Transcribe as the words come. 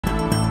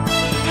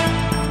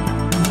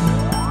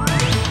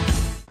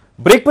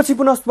ब्रेकपछि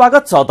पुनः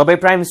स्वागत छ। तपाईं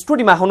प्राइम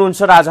स्टुडियोमा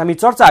हुनुहुन्छ र आज हामी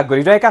चर्चा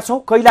गरिरहेका छौं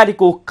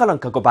कैलालीको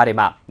कलंकको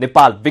बारेमा।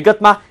 नेपाल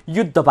विगतमा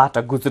युद्धबाट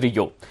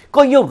गुज्रियो,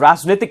 कैयौं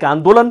राजनीतिक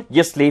आन्दोलन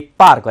यसले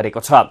पार गरेको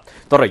छ,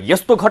 तर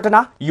यस्तो घटना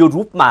यो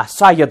रूपमा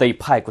सायदै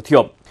भएको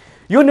थियो।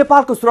 यो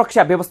नेपालको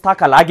सुरक्षा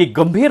व्यवस्थाका लागि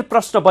गम्भीर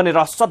प्रश्न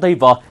बनेर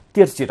सदैव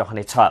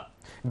तिर्सिरहनेछ।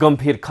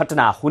 गम्भीर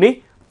घटना हुने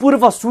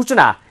पूर्व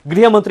सूचना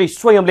गृहमन्त्री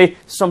स्वयंले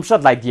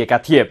संसदलाई दिएका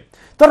थिए,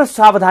 तर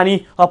सावधानी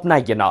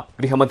अपनाइएन।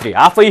 गृहमन्त्री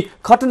आफै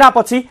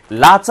घटनापछि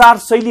लाचार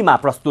शैलीमा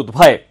प्रस्तुत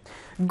भए।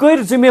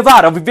 गैर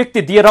जिम्मेवार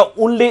अभिव्यक्ति दिएर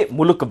उनले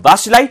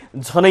मुलुकवासीलाई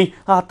झनै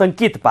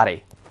आतंकित पारे।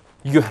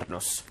 यो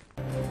हेर्नुस्।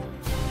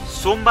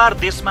 सोमबार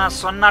देशमा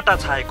सन्नाटा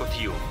छाएको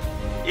थियो।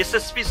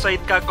 एसएसपी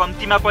सहितका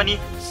कम्तीमा पनि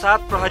 7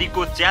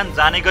 प्रहरीको ज्यान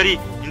जाने गरी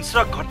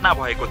हिंस्रक घटना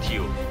भएको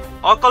थियो।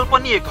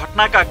 अकल्पनीय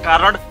घटनाका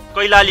कारण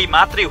कैलाली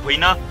मात्रै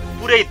होइन,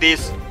 पुरै देश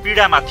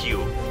पीडामा थियो।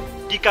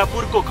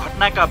 टिकापुरको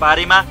घटनाका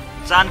बारेमा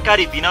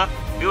जानकारी दिन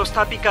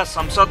व्यवस्थापिका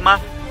संसदमा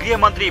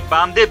गृहमन्त्री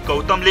वामदेव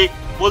गौतमले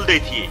बोल्दै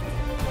थिए।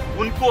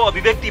 उनको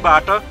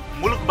अभिव्यक्तिबाट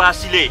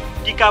मुलुकवासीले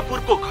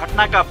टिकापुरको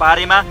घटनाका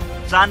बारेमा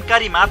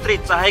जानकारी मात्रै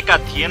चाहेका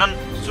थिएनन्,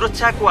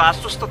 सुरक्षाको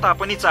आश्वस्तता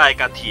पनि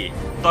चाहेका थिए।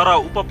 तर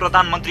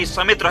उपप्रधानमन्त्री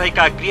समेत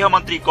रहेका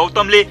गृहमन्त्री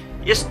गौतमले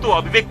यस्तो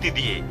अभिव्यक्ति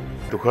दिए।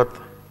 दुःखद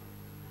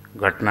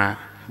घटना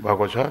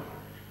भएको छ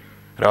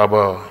र अब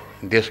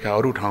देशका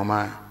अरू ठाउँमा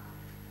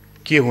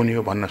के हुने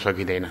हो भन्न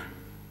सकिँदैन।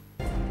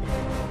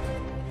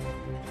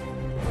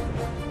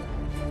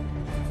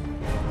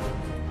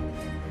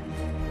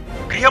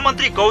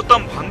 गृहमन्त्री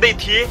गौतम भन्दै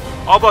थिए,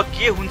 अब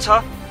के हुन्छ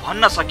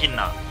भन्न सकिन्न।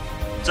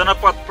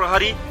 जनपद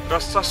प्रहरी र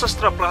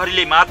सशस्त्र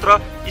प्रहरीले मात्र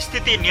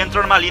स्थिति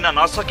नियन्त्रणमा लिन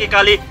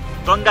नसकेकाले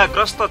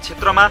दंगाग्रस्त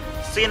क्षेत्रमा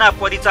सेना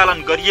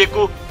परिचालन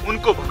गरिएको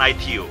उनको भनाइ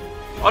थियो।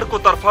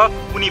 अर्कोतर्फ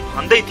उनी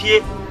भन्दै थिए,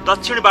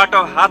 दक्षिणबाट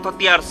हात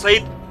हतियार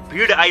सहित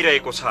भिड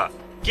आइरहेको छ,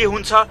 के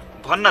हुन्छ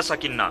भन्न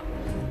सकिन्न।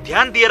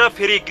 ध्यान दिएर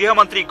फेरि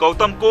गृहमन्त्री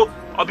गौतमको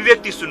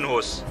अभिव्यक्ति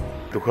सुन्नुहोस्।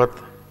 दुःखद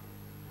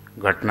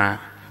घटना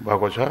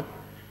भएको छ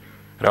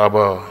र अब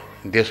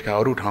देशका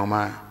अरू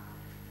ठाउँमा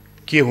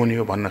के हुने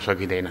हो भन्न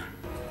सकिँदैन।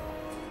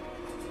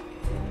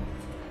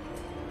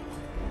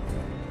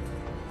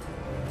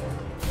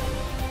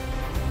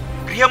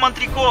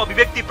 गृहमन्त्रीको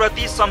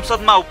अभिव्यक्तिप्रति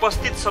संसदमा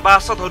उपस्थित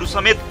सभासदहरू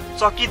समेत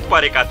चकित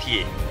परेका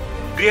थिए।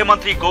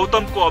 गृहमन्त्री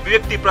गौतमको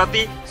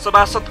अभिव्यक्तिप्रति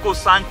सभासदको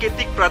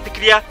सांकेतिक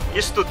प्रतिक्रिया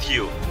यस्तो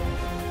थियो।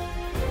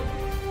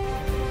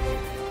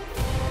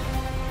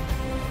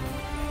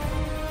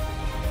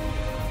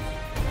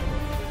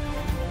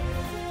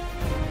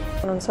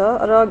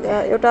 र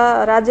एउटा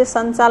राज्य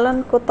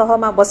सञ्चालनको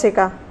तहमा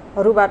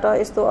बसेकाहरूबाट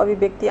यस्तो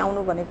अभिव्यक्ति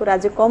आउनु भनेको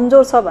राज्य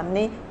कमजोर छ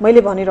भन्ने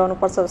मैले भनिरहनु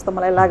पर्छ जस्तो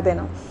मलाई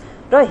लाग्दैन।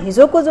 र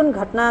हिजोको जुन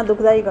घटना,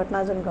 दुखदायी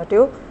घटना जुन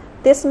घट्यो,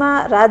 त्यसमा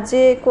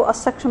राज्यको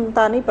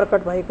असक्षमता नै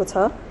प्रकट भएको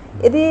छ।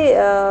 यदि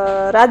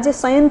राज्य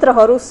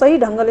संयन्त्रहरू सही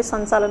ढङ्गले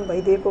सञ्चालन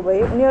भइदिएको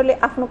भए, उनीहरूले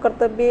आफ्नो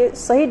कर्तव्य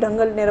सही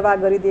ढङ्गले निर्वाह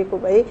गरिदिएको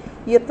भए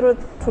यत्रो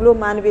ठुलो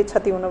मानवीय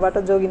क्षति हुनबाट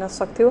जोगिन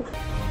सक्थ्यो।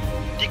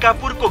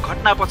 टिकापुरको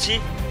घटनापछि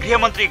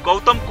गृहमन्त्री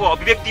गौतमको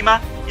अभिव्यक्तिमा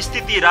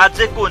स्थिति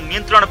राज्यको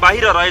नियन्त्रण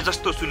बाहिर रहे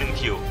जस्तो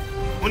सुनिन्थ्यो।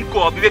 उनको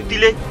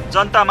अभिव्यक्तिले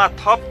जनतामा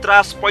थप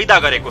त्रास पैदा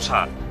गरेको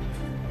छ।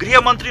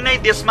 गृहमन्त्री नै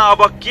देशमा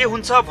अब के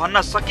हुन्छ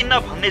भन्न सकिन्न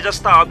भन्ने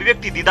जस्ता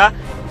अभिव्यक्ति दिँदा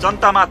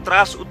जनतामा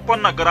त्रास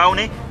उत्पन्न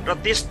गराउने र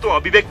त्यस्तो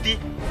अभिव्यक्ति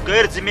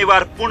गैर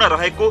जिम्मेवार पूर्ण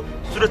रहेको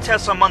सुरक्षा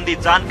सम्बन्धी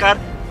जानकार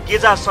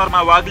गेजा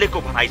शर्मा वाग्लेको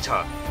भनाइ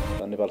छ।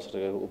 नेपाल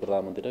सरकारको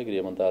उपप्रधानमन्त्री र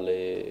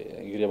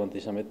गृहमन्त्री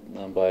समेत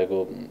भएको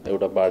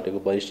एउटा पार्टीको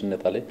वरिष्ठ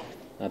नेताले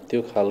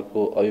त्यो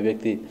खालको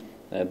अभिव्यक्ति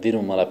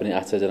दिनु मलाई पनि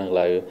आश्चर्यजनक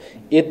लाग्यो।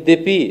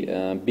 यद्यपि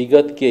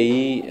विगत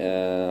केही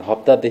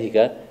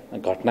हप्तादेखिका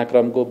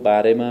घटनाक्रमको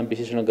बारेमा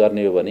विश्लेषण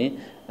गर्ने हो भने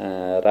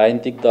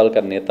राजनीतिक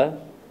दलका नेता,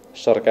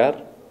 सरकार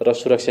र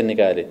सुरक्षा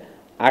निकायले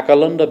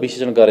आकलन र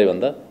विश्लेषण गरे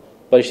भन्दा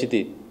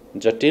परिस्थिति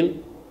जटिल,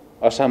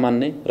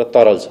 असामान्य र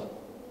तरल छ।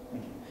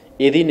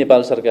 यदि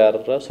नेपाल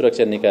सरकार र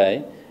सुरक्षा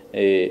निकाय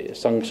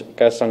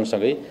का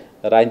सँगसँगै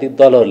राजनीतिक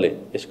दलहरूले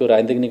यसको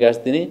राजनीतिक निकास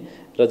दिने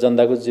र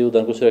जनताको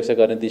जीवधनको सुरक्षा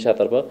गर्ने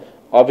दिशातर्फ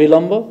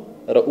अविलम्ब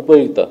र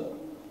उपयुक्त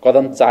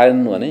कदम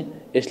चालेनन् भने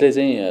यसले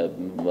चाहिँ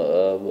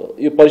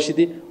यो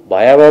परिस्थिति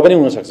भयावह पनि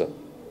हुन सक्छ।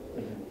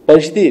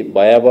 परिस्थिति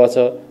भयावह छ,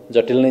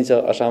 जटिल नै छ,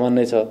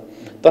 असामान्य छ।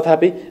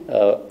 तथापि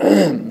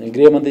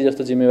गृहमन्त्री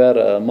जस्तो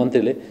जिम्मेवार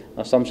मन्त्रीले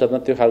संसदमा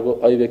त्यो खालको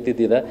अभिव्यक्ति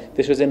दिँदा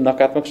त्यसको चाहिँ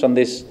नकारात्मक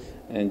सन्देश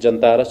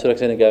जनता र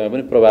सुरक्षा निकायमा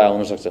पनि प्रभाव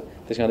हुन सक्छ।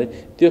 त्यसकारणले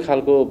त्यो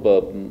खालको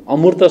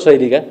अमूर्त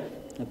शैलीका,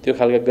 त्यो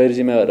खालका गैर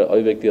जिम्मेवार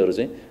अभिव्यक्तिहरू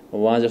चाहिँ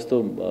उहाँ जस्तो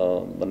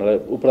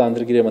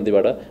उपप्रधानमन्त्री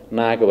गृहमन्त्रीबाट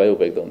नआएको भए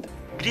उपयुक्त हुन्थ्यो।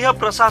 गृह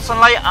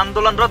प्रशासनलाई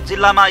आन्दोलनरत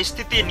जिल्लामा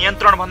स्थिति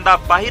नियन्त्रण भन्दा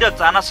बाहिर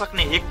जान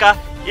सक्ने हेक्का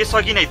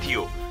यसअघि नै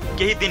थियो।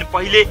 केही दिन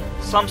पहिले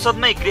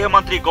संसदमै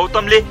गृहमन्त्री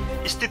गौतमले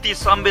स्थिति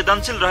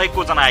संवेदनशील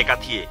रहेको जनाएका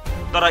थिए।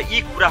 तर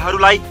यी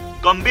कुराहरूलाई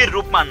गम्भीर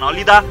रूपमा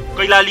नलिँदा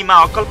कैलालीमा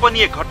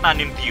अकल्पनीय घटना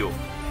निम्तियो।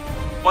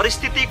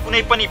 परिस्थिति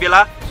कुनै पनि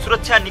बेला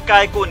सुरक्षा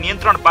निकायको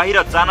नियन्त्रण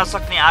बाहिर जान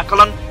सक्ने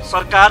आकलन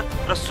सरकार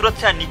र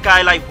सुरक्षा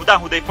निकायलाई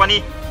हुँदाहुँदै पनि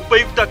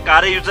उपयुक्त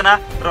कार्ययोजना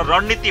र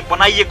रणनीति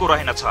बनाइएको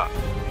रहेनछ।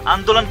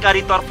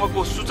 आन्दोलनकारी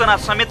तर्फको सूचना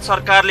समेत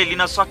सरकारले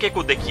लिन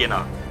सकेको देखिएन।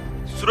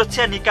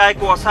 सुरक्षा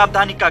निकायको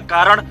असावधानीका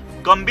कारण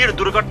गम्भीर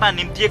दुर्घटना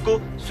निम्तिएको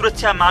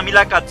सुरक्षा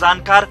मामिलाका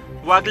जानकार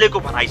वाग्लेको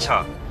भनाइ छ।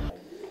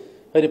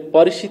 होइन,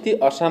 परिस्थिति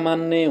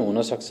असामान्य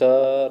हुन सक्छ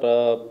र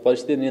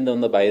परिस्थिति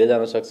नियन्त्रणभन्दा बाहिर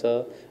जान सक्छ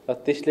र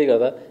त्यसले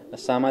गर्दा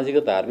सामाजिक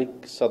र धार्मिक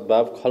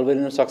सद्भाव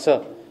खलबलिन सक्छ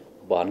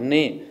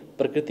भन्ने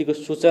प्रकृतिको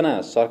सूचना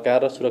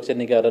सरकार र सुरक्षा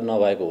निकायलाई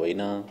नभएको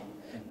होइन।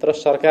 तर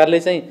सरकारले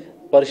चाहिँ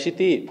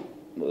परिस्थिति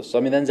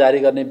संविधान जारी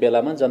गर्ने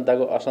बेलामा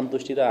जनताको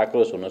असन्तुष्टि र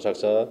आक्रोश हुन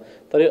सक्छ।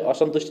 तर यो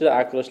असन्तुष्टि र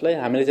आक्रोशलाई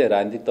हामीले चाहिँ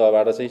राजनीतिक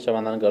तहबाट चाहिँ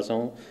समाधान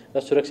गर्छौँ र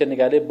सुरक्षा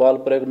निकायले बल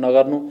प्रयोग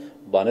नगर्नु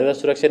भनेर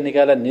सुरक्षा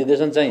निकायलाई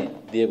निर्देशन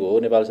चाहिँ दिएको हो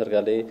नेपाल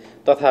सरकारले।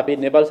 तथापि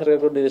नेपाल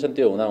सरकारको निर्देशन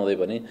त्यो हुँदाहुँदै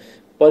पनि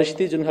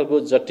परिस्थिति जुन खालको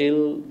जटिल,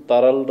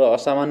 तरल र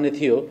असामान्य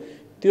थियो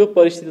त्यो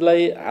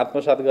परिस्थितिलाई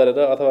आत्मसात गरेर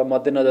अथवा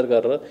मध्यनजर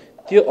गरेर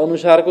त्यो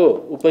अनुसारको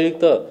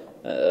उपयुक्त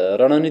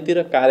रणनीति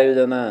र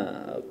कार्ययोजना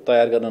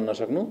तयार गर्न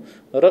नसक्नु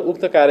र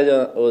उक्त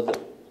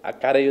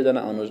कार्ययोजना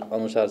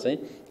अनुसार चाहिँ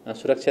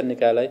सुरक्षा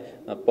निकायलाई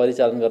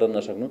परिचालन गर्न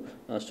नसक्नु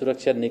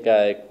सुरक्षा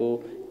निकायको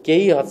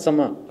केही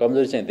हदसम्म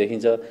कमजोरी चाहिँ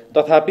देखिन्छ।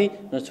 तथापि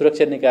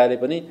सुरक्षा निकायले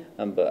पनि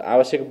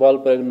आवश्यक बल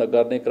प्रयोग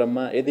गर्ने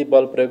क्रममा यदि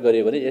बल प्रयोग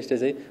गरियो भने यसले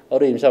चाहिँ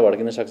अरू हिंसा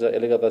भड्किन सक्छ,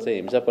 यसले गर्दा चाहिँ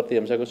हिंसा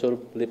प्रतिहिंसाको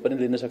स्वरूपले पनि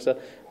लिन सक्छ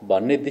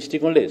भन्ने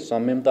दृष्टिकोणले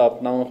संयमता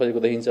अपनाउन खोजेको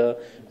देखिन्छ।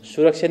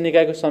 सुरक्षा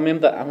निकायको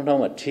संयमता आफ्नो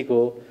ठाउँमा ठिक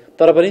हो,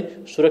 तर पनि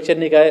सुरक्षा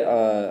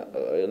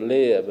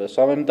निकायले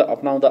संयमता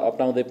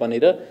अपनाउँदै पनि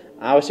र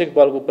आवश्यक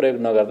बलको प्रयोग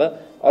नगर्दा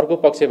अर्को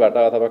पक्षबाट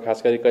अथवा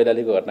खास गरी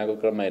कैलालीको घटनाको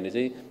क्रममा हेर्ने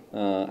चाहिँ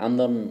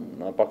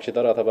आन्दोलन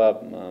पक्षधर अथवा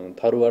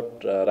थरुवाट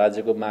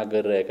राज्यको माग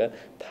गरिरहेका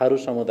थारू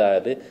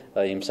समुदायले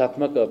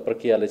हिंसात्मक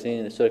प्रक्रियाले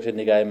चाहिँ सुरक्षा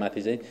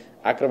निकायमाथि चाहिँ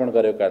आक्रमण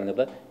गरेको कारणले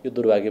गर्दा यो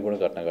दुर्भाग्यपूर्ण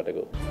घटना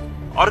घटेको।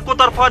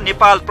 अर्कोतर्फ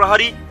नेपाल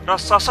प्रहरी र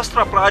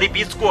सशस्त्र प्रहरी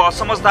बीचको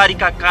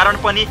असमझदारीका कारण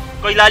पनि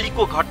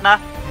कैलालीको घटना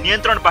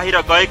नियन्त्रण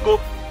बाहिर गएको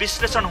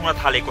विश्लेषण हुन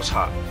थालेको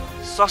छ।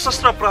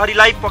 सशस्त्र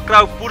प्रहरीलाई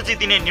पक्राउ पूर्जी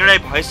दिने निर्णय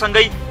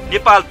भएसँगै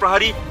नेपाल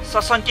प्रहरी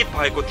सशंकित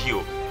भएको थियो।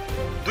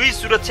 दुई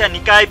सुरक्षा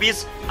निकाय बीच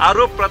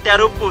आरोप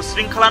प्रत्यारोपको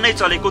श्रृङ्खला नै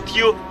चलेको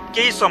थियो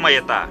केही समय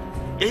यता।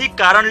 यही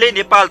कारणले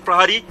नेपाल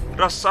प्रहरी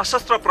र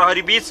सशस्त्र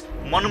प्रहरी बीच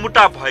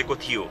मनमुटाव भएको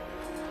थियो।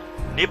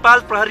 नेपाल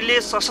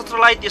प्रहरीले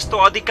सशस्त्रलाई त्यस्तो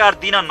अधिकार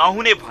दिन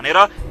नहुने भनेर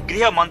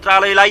गृह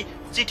मन्त्रालयलाई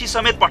चिठी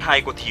समेत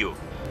पठाएको थियो।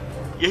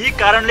 यही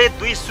कारणले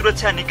दुई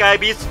सुरक्षा निकाय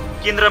बीच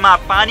केन्द्रमा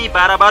पानी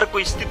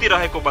बाराबारको स्थिति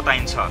रहेको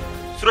बताइन्छ।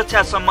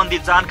 सुरक्षा सम्बन्धी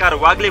जानकार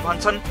वाग्ले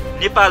भन्छन्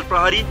नेपाल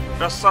प्रहरी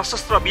र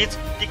सशस्त्र बीच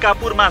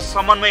टिकापुरमा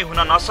समन्वय हुन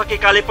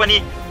नसकेकाले पनि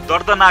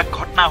दर्दनाक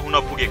घटना हुन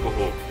पुगेको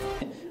हो।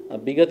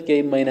 विगत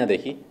केही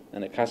महिनादेखि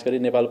खास गरी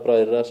नेपाल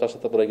प्रहरी र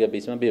सशस्त्र प्रहरीका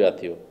बीचमा विवाद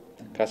थियो,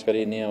 खास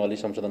गरी नियमावली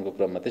संशोधनको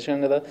क्रममा। त्यसै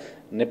कारणले गर्दा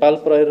नेपाल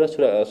प्रहरी र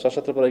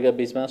सशस्त्र प्रहरीका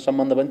बीचमा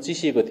सम्बन्ध पनि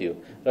चिसिएको थियो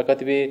र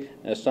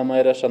कतिपय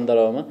समय र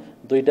सन्दर्भमा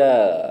दुईटा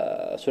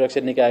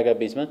सुरक्षा निकायका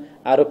बीचमा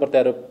आरोप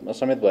प्रत्यारोप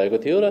समेत भएको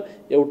थियो र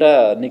एउटा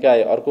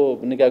निकाय अर्को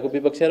निकायको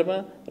विपक्षमा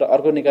र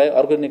अर्को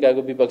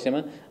निकायको विपक्षमा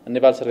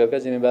नेपाल सरकारका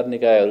जिम्मेवार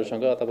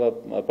निकायहरूसँग अथवा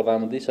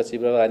प्रधानमन्त्री,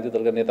 सचिव र राजनीतिक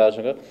दलका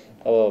नेताहरूसँग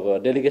अब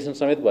डेलिगेसन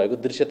समेत भएको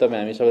दृश्य तपाईँ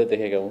हामी सबैले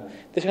देखेका हौँ।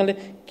 त्यस कारणले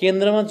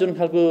केन्द्रमा जुन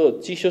खालको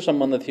चिसो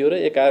सम्बन्ध थियो र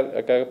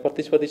एका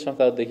प्रतिस्पर्धी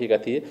संस्थाहरू देखिएका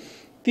थिए,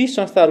 ती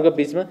संस्थाहरूका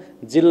बीचमा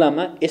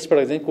जिल्लामा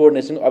यसपटक चाहिँ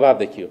कोअर्डिनेसनको अभाव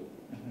देखियो।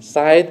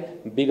 सायद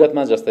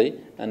विगतमा जस्तै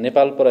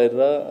नेपाल प्रहरी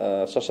र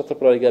सशस्त्र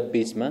प्रहरीका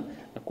बीचमा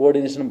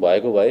कोअर्डिनेसन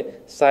भएको भए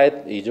सायद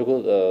हिजोको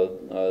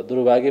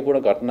दुर्भाग्यपूर्ण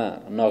घटना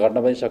नघट्न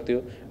पनि सक्थ्यो,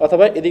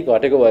 अथवा यदि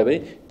घटेको भए पनि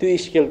त्यो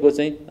स्केलको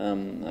चाहिँ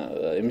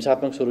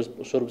हिंसात्मक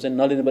स्वरूप चाहिँ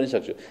नलिन पनि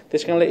सक्थ्यो।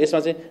 त्यस कारणले यसमा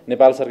चाहिँ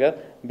नेपाल सरकार,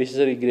 विशेष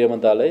गरी गृह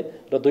मन्त्रालय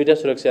र दुईटा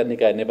सुरक्षा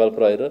निकाय नेपाल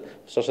प्रहरी र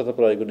सशस्त्र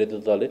प्रहरीको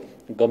नेतृत्वले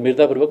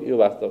गम्भीरतापूर्वक यो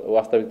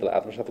वास्तविकतालाई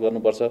आत्मसात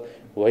गर्नुपर्छ।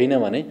 होइन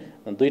भने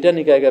दुईटा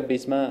निकायका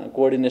बीचमा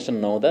कोअर्डिनेसन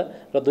नहुँदा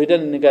र दुईटा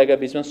निकायका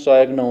बीचमा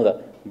सहयोग नहुँदा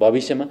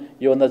भविष्यमा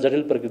योभन्दा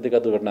जटिल प्रकृतिका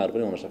दुर्घटनाहरू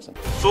पनि हुन सक्छन्।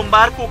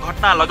 सोमबारको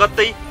घटना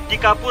लगत्तै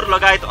टिकापुर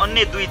लगायत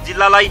अन्य दुई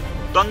जिल्लालाई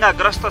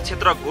दंगाग्रस्त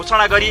क्षेत्र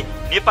घोषणा गरी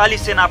नेपाली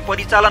सेना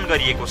परिचालन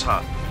गरिएको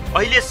छ।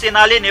 अहिले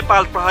सेनाले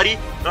नेपाल प्रहरी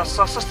र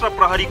सशस्त्र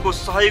प्रहरीको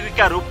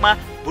सहयोगीका रूपमा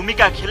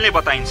भूमिका खेल्ने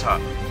बताइन्छ।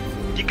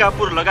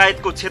 टिकापुर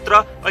लगायतको क्षेत्र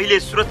अहिले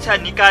सुरक्षा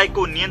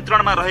निकायको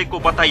नियन्त्रणमा रहेको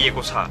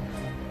बताइएको छ।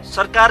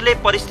 सरकारले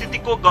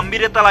परिस्थितिको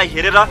गम्भीरतालाई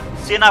हेरेर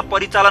सेना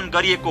परिचालन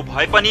गरिएको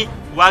भए पनि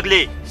वाग्ले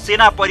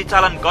सेना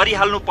परिचालन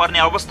गरिहाल्नु पर्ने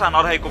अवस्था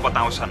नरहेको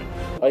बताउँछन्।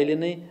 अहिले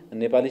नै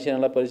नेपाली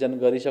सेनालाई परिचालन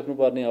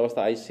गरिसक्नुपर्ने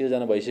अवस्था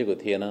आइसिर्जना भइसकेको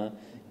थिएन।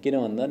 किन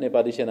भन्दा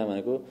नेपाली सेना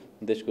भनेको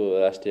देशको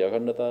राष्ट्रिय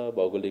अखण्डता,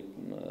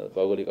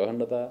 भौगोलिक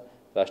अखण्डता,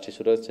 राष्ट्रिय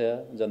सुरक्षा,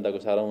 जनताको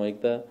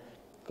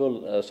सार्वभौमिकताको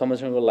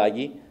संरक्षणको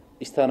लागि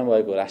स्थापना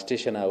भएको राष्ट्रिय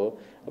सेना हो।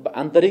 अब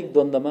आन्तरिक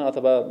द्वन्द्वमा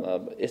अथवा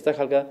यस्ता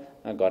खालका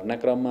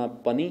घटनाक्रममा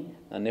पनि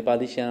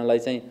नेपाली सेनालाई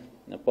चाहिँ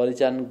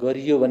परिचालन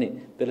गरियो भने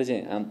त्यसले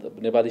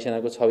चाहिँ नेपाली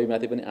सेनाको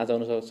छविमाथि पनि आँच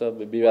आउन सक्छ,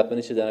 विवाद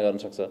पनि सिर्जना गर्न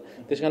सक्छ।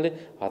 त्यसकारणले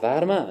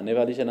हतारमा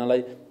नेपाली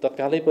सेनालाई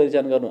तत्कालै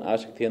परिचालन गर्नु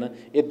आवश्यक थिएन।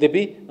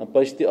 यद्यपि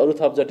परिस्थिति अरू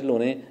थप जटिल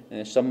हुने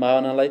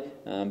सम्भावनालाई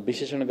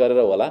विश्लेषण गरेर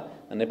होला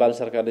नेपाली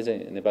सरकारले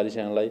चाहिँ नेपाली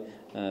सेनालाई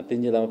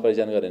 3 जिल्लामा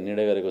परिचालन गर्ने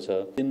निर्णय गरेको छ।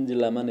 3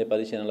 जिल्लामा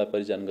नेपाली सेनालाई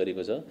परिचालन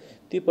गरेको छ।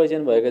 ती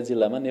परिचालन भएका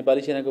जिल्लामा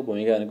नेपाली सेनाको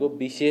भूमिका भनेको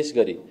विशेष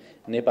गरी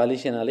नेपाली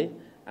सेनाले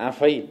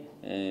आफै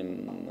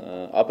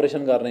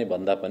अपरेसन गर्ने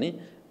भन्दा पनि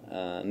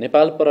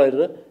नेपाल प्रहरी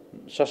र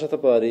सशस्त्र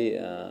प्रहरी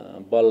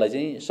बललाई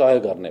चाहिँ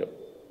सहयोग गर्ने हो।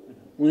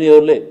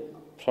 उनीहरूले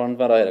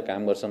फ्रन्टमा रहेर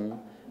काम गर्छन्।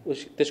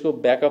 त्यसको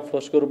ब्याकअप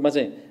फोर्सको रूपमा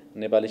चाहिँ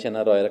नेपाली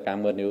सेना रहेर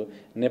काम गर्ने हो।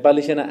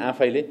 नेपाली सेना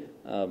आफैले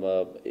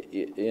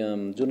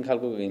जुन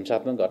खालको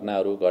हिंसात्मक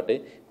घटनाहरू घटे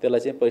त्यसलाई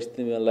चाहिँ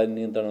परिस्थितिलाई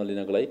नियन्त्रणमा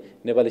लिनको लागि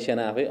नेपाली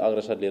सेना आफै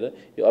अग्रसर लिएर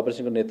यो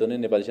अपरेसनको नेतृत्व नै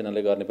नेपाली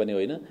सेनाले गर्ने पनि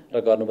होइन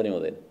र गर्नु पनि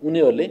हुँदैन।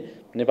 उनीहरूले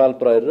नेपाल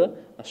प्रहरी र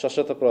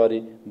सशस्त्र प्रहरी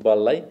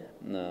बललाई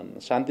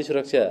शान्ति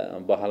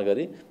सुरक्षा बहाल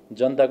गरी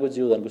जनताको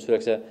जीवधनको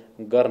सुरक्षा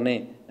गर्ने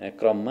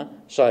क्रममा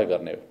सहयोग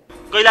गर्ने हो।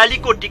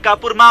 कैलालीको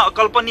टिकापुरमा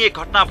अकल्पनीय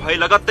घटना भए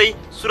लगत्तै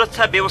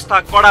सुरक्षा व्यवस्था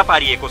कडा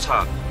पारिएको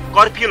छ।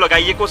 कर्फ्यू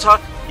लगाइएको छ।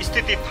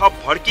 स्थिति थप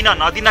भड्किन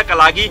नदिनका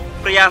लागि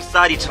प्रयास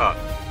जारी छ।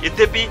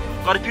 यद्यपि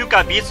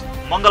कर्फ्यूका बीच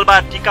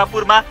मंगलबार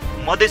टिकापुरमा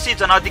मधेसी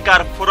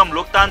जनअधिकार फोरम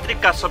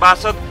लोकतान्त्रिकका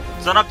सभासद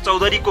जनक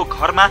चौधरीको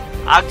घरमा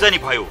आगजनी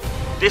भयो।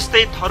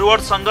 त्यस्तै थरुवड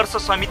संघर्ष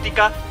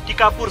समितिका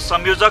टिकापुर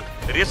संयोजक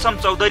रेशम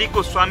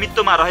चौधरीको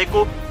स्वामित्वमा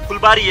रहेको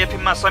फुलबारी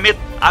एफएममा समेत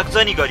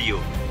आगजनी गरियो।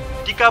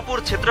 टिकापुर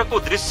क्षेत्रको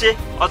दृश्य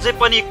अझै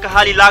पनि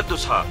कहाली लाग्दो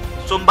छ।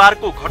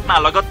 सोमबारको घटना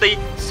लगत्तै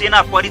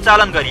सेना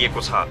परिचालन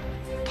गरिएको छ।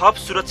 थप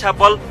सुरक्षा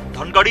बल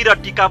धनगढी र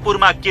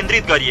टिकापुरमा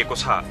केन्द्रित गरिएको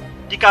छ।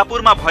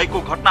 टिकापुरमा भएको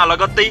घटना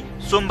लगत्तै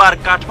सोमबार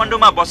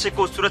काठमाडौँमा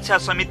बसेको सुरक्षा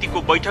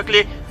समितिको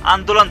बैठकले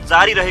आन्दोलन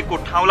जारी रहेको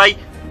ठाउँलाई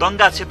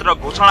दंगा क्षेत्र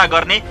घोषणा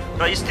गर्ने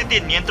र स्थिति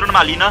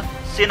नियन्त्रणमा लिन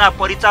सेना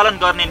परिचालन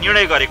गर्ने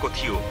निर्णय गरेको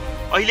थियो।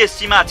 अहिले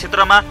सीमा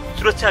क्षेत्रमा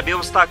सुरक्षा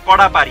व्यवस्था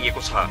कडा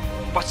पारिएको छ।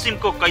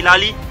 पश्चिमको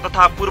कैलाली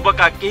तथा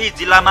पूर्वका केही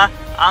जिल्लामा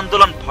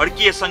आन्दोलन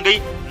भड्किएसँगै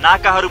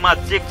नाकाहरूमा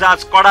चेक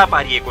जाँच कडा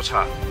पारिएको छ।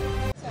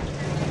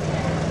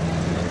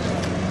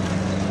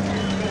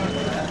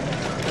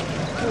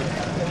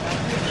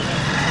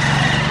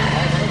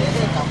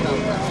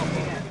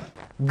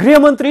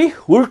 गृहमन्त्री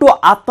उल्टो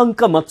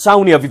आतंक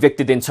मचाउने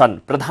अभिव्यक्ति दिन्छन्।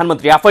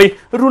 प्रधानमन्त्री आफै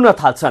रुन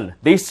थाल्छन्।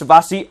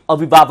 देशवासी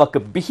अभिभावक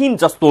विहीन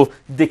जस्तो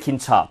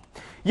देखिन्छ।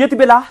 यति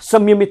बेला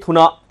संयमित हुन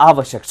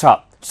आवश्यक छ।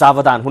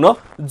 सावधान हुन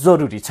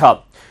जरुरी छ।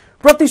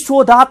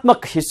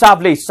 प्रतिशोधात्मक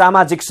हिसाबले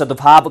सामाजिक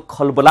सद्भाव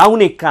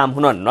खलबलाउने काम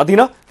हुन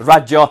नदिन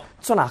राज्य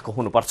चनाखो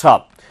हुनुपर्छ।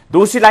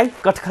 दोषीलाई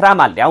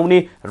कठखरामा ल्याउने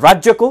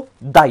राज्यको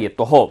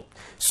दायित्व हो।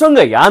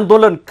 सँगै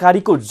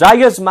आन्दोलनकारीको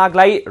जायज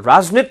मागलाई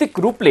राजनैतिक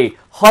रूपले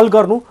हल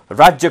गर्नु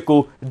राज्यको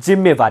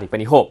जिम्मेवारी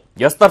पनि हो।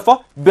 यसतर्फ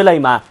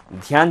बेलैमा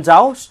ध्यान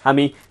जाओस्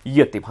हामी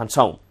यति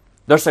भन्छौं।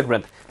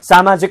 दर्शकवृन्द,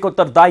 सामाजिक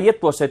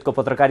उत्तरदायित्व सहितको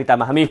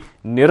पत्रकारितामा हामी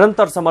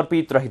निरन्तर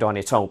समर्पित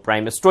रहिरहनेछौं।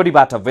 प्राइम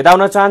स्टोरीबाट बिदा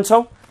हुन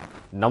चाहन्छौं।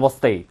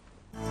 नमस्ते।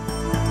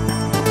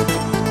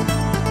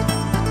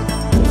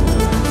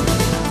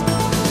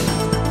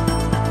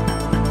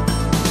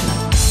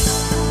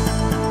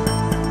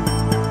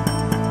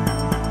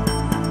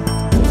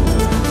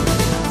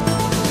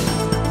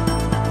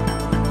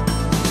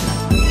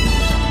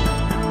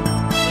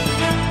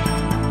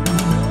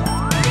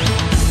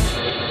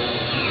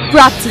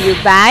 Brought to you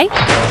by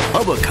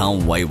अब खाऊं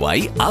वाई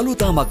वाई आलु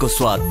तामाको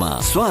स्वादमा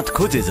स्वाद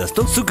खोजे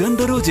जस्तो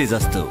सुगन्ध रोजे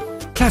जस्तो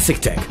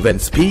Classic Tech, when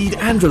speed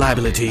and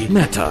reliability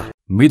matter.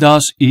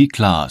 Midas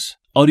E-Class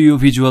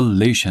Audiovisual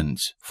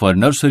Lesions for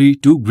Nursery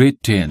to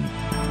Grade 10.